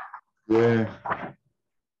kidding. Yeah.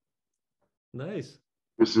 Nice.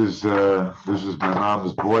 This is my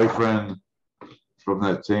mom's boyfriend from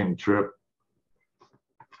that same trip.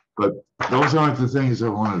 But those aren't the things I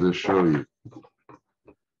wanted to show you.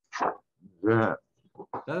 Yeah.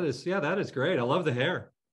 That is great. I love the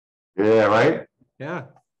hair. Yeah, right? Yeah.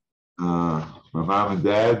 My mom and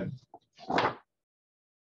dad.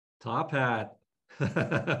 Top hat.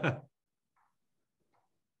 I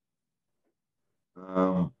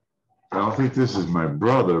don't think this is my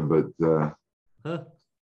brother, but Huh?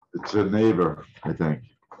 it's a neighbor, I think.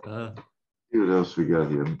 See what else we got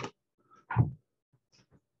here.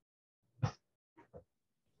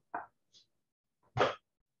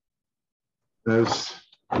 This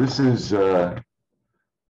is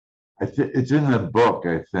it's in the book,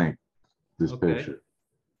 I think, this picture.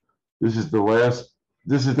 This is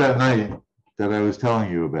that night that I was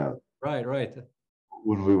telling you about. Right.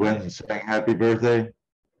 When we went and sang happy birthday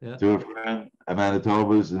to a friend at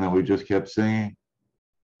Manitoba's, and then we just kept singing.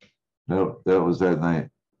 No, that was that night.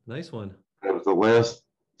 Nice one. That was the last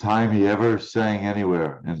time he ever sang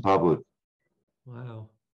anywhere in public. Wow.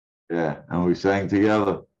 Yeah, and we sang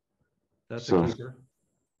together. That's a keeper.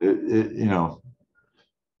 You know,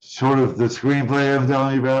 sort of the screenplay I'm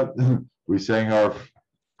telling you about. We sang I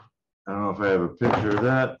don't know if I have a picture of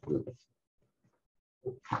that.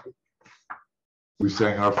 We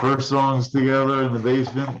sang our first songs together in the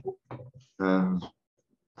basement, and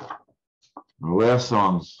our last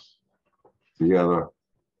songs together.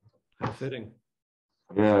 How fitting.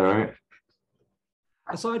 Yeah, right.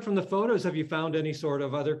 Aside from the photos, have you found any sort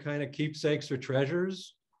of other kind of keepsakes or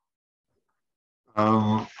treasures?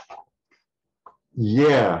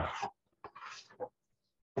 Yeah.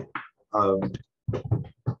 Well,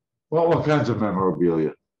 what kinds of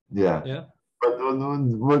memorabilia? Yeah. Yeah. But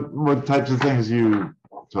what types of things are you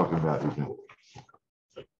talking about? You think?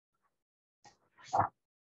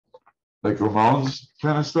 Like Ramones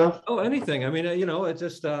kind of stuff? Oh, anything. I mean, it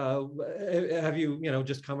just have you,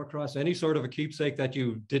 just come across any sort of a keepsake that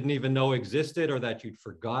you didn't even know existed, or that you'd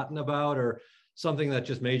forgotten about, or something that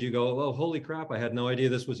just made you go, oh, holy crap, I had no idea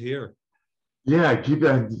this was here. Yeah, I keep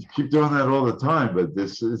doing that all the time, but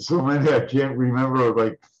it's so many I can't remember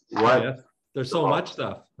like what. Yeah, there's so much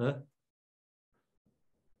stuff, huh?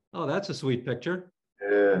 Oh, that's a sweet picture.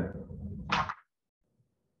 Yeah.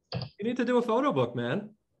 You need to do a photo book, man.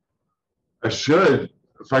 I should,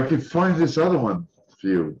 if I could find this other one for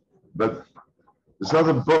you. But this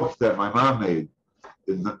other book that my mom made,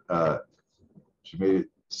 she made it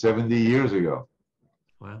 70 years ago.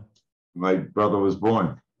 Wow. My brother was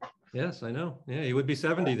born. Yes, I know. Yeah, he would be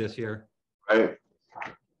 70 this year. Right.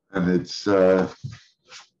 And it's so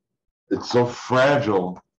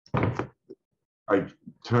fragile.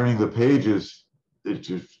 Turning the pages,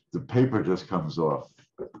 the paper just comes off.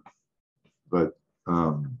 But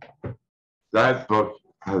that book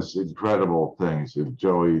has incredible things. And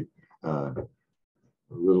Joey,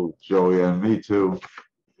 little Joey, and me too,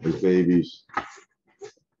 as babies.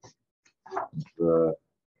 My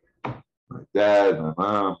dad, my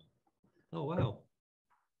mom. Oh, wow.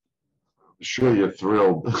 Sure, you're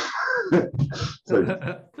thrilled.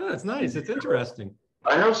 That's nice. It's interesting.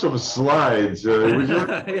 I have some slides. Would you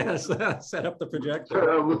Yes, set up the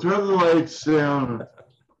projector. we'll turn the lights down.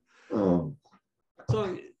 So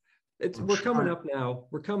we're coming up now.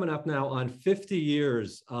 We're coming up now on 50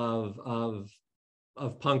 years of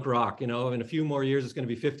punk rock. In a few more years, it's going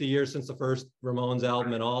to be 50 years since the first Ramones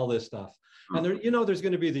album and all this stuff. And there's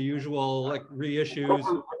going to be the usual like reissues.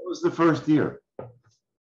 What was the first year?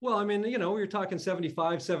 Well, I mean, we were talking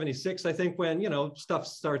 75, 76, I think, when, stuff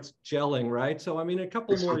starts gelling, right? So, I mean, a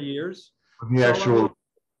couple more years. When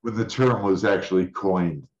the term was actually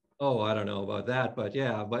coined. Oh, I don't know about that, but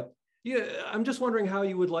yeah. But yeah, I'm just wondering how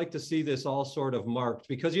you would like to see this all sort of marked,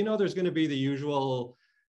 because, there's going to be the usual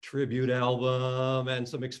tribute album and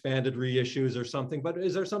some expanded reissues or something. But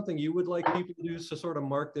is there something you would like people to do to sort of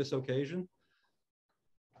mark this occasion?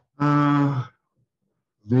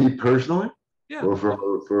 Me personally? Yeah. Or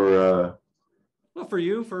well, for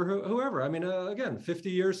you, for whoever. I mean, again, 50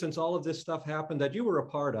 years since all of this stuff happened that you were a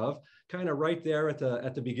part of, kind of right there at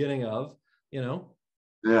the beginning of,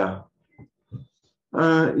 Yeah.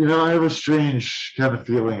 I have a strange kind of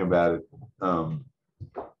feeling about it.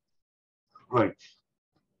 Like,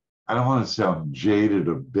 I don't want to sound jaded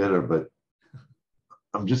or bitter, but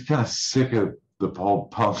I'm just kind of sick of the whole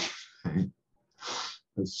punk thing.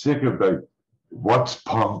 I'm sick of like, what's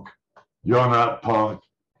punk? You're not punk.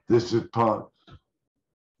 This is punk.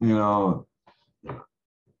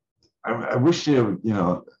 I wish they would,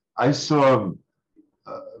 I saw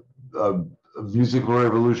a musical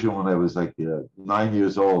revolution when I was like 9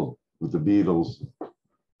 years old with the Beatles.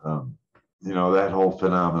 That whole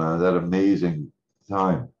phenomenon, that amazing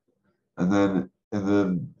time. And then in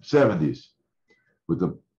the 70s with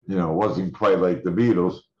the, it wasn't quite like the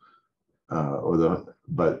Beatles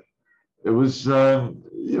but it was, an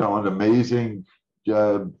amazing,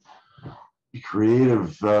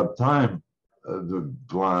 creative time. The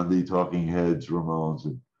Blondie, Talking Heads, Ramones,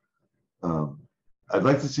 and I'd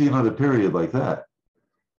like to see another period like that.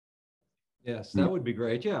 Yes, that would be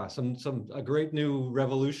great. Yeah, a great new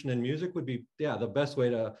revolution in music would be the best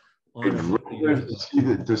way to honor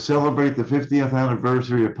to celebrate the 50th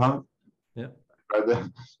anniversary of punk. Yeah,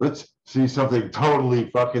 let's see something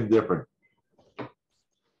totally fucking different.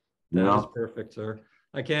 That is perfect, sir.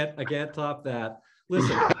 I can't top that.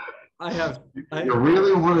 Listen, you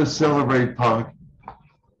really want to celebrate punk,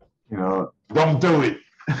 don't do it.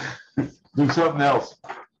 Do something else.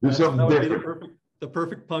 Do something different. The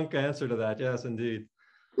perfect punk answer to that. Yes, indeed.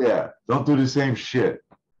 Yeah, don't do the same shit.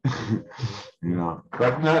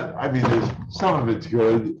 But not. I mean, there's some of it's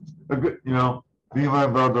good. Me and my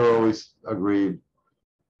brother always agreed.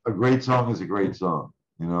 A great song is a great song.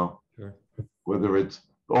 Sure. Whether it's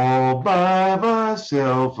all by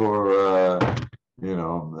myself or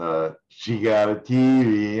she got a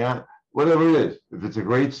TV, whatever it is. If it's a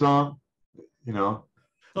great song, I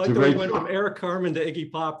like the way you went from Eric Carmen to Iggy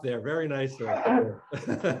Pop there. Very nice.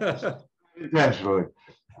 Intentionally.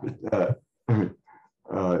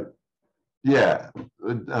 Yeah.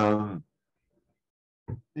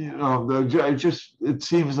 It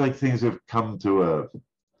seems like things have come to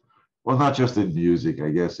well, not just in music, I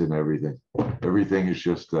guess, in everything. Everything is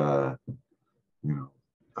just,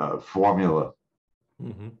 formula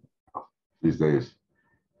these days.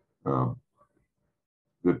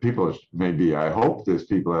 The people maybe, I hope there's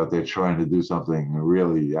people out there trying to do something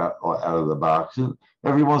really out of the box. And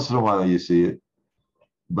every once in a while you see it,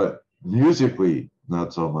 but musically,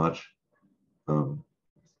 not so much. I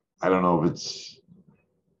don't know if it's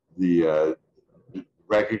the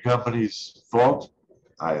record company's fault.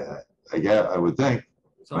 I guess I would think,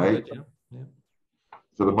 right? Yeah.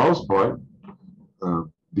 For the most part,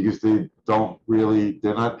 because they're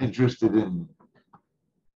not interested in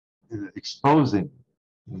exposing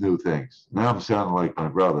new things. Now I'm sounding like my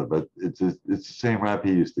brother, but it's the same rap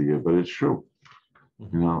he used to give, but it's true.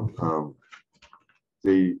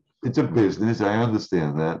 It's a business. I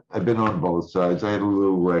understand that. I've been on both sides. I had a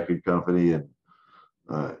little record company, and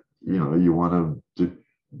you want to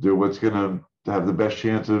do what's going to have the best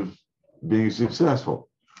chance of being successful.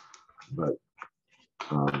 But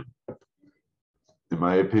in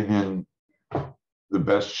my opinion, the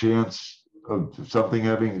best chance of something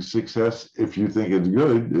having success, if you think it's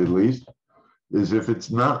good, at least, is if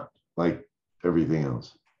it's not like everything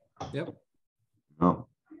else. Yep.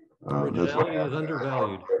 Originality is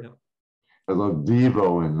undervalued. Yep. I love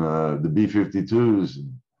Devo and the B-52s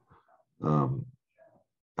and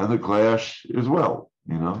the Clash as well,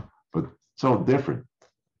 but so different.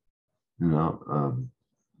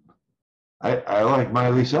 I like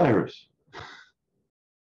Miley Cyrus.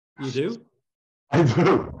 You do? I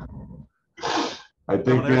do. I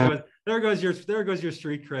think there goes your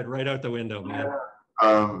street cred right out the window, man.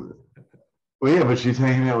 Well, yeah, but she's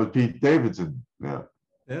hanging out with Pete Davidson now.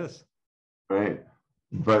 Yes. Right.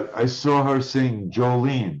 But I saw her sing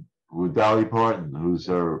Jolene with Dolly Parton, who's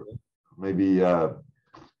her maybe not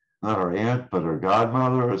her aunt, but her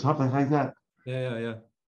godmother or something like that. Yeah.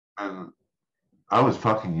 And I was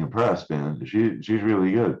fucking impressed, man. She's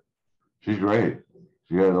really good. She's great.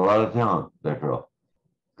 She got a lot of talent, that girl.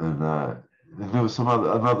 And there was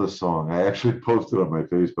another song I actually posted on my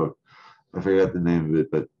Facebook. I forgot the name of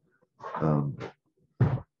it, but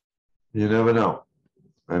you never know.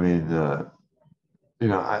 I mean,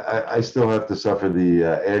 I still have to suffer the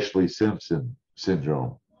Ashley Simpson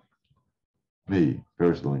syndrome. Me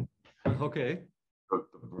personally. Okay.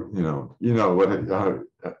 You know what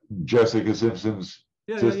Jessica Simpson's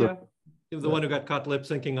sister. Yeah. The one who got caught lip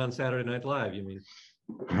syncing on Saturday Night Live. You mean?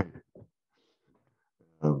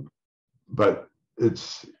 But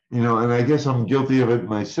it's and I guess I'm guilty of it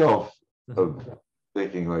myself, of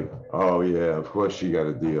thinking like, oh yeah, of course she got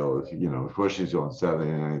a deal. Of course she's on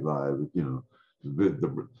Saturday Night Live. And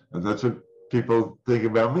that's what people think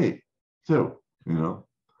about me too.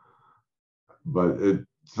 But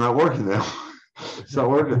it's not working now. It's not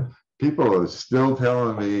working. People are still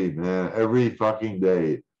telling me, man, every fucking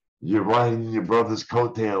day, you're riding your brother's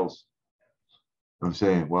coattails. I'm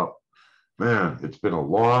saying, well, man, it's been a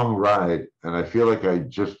long ride, and I feel like I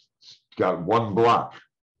just got one block.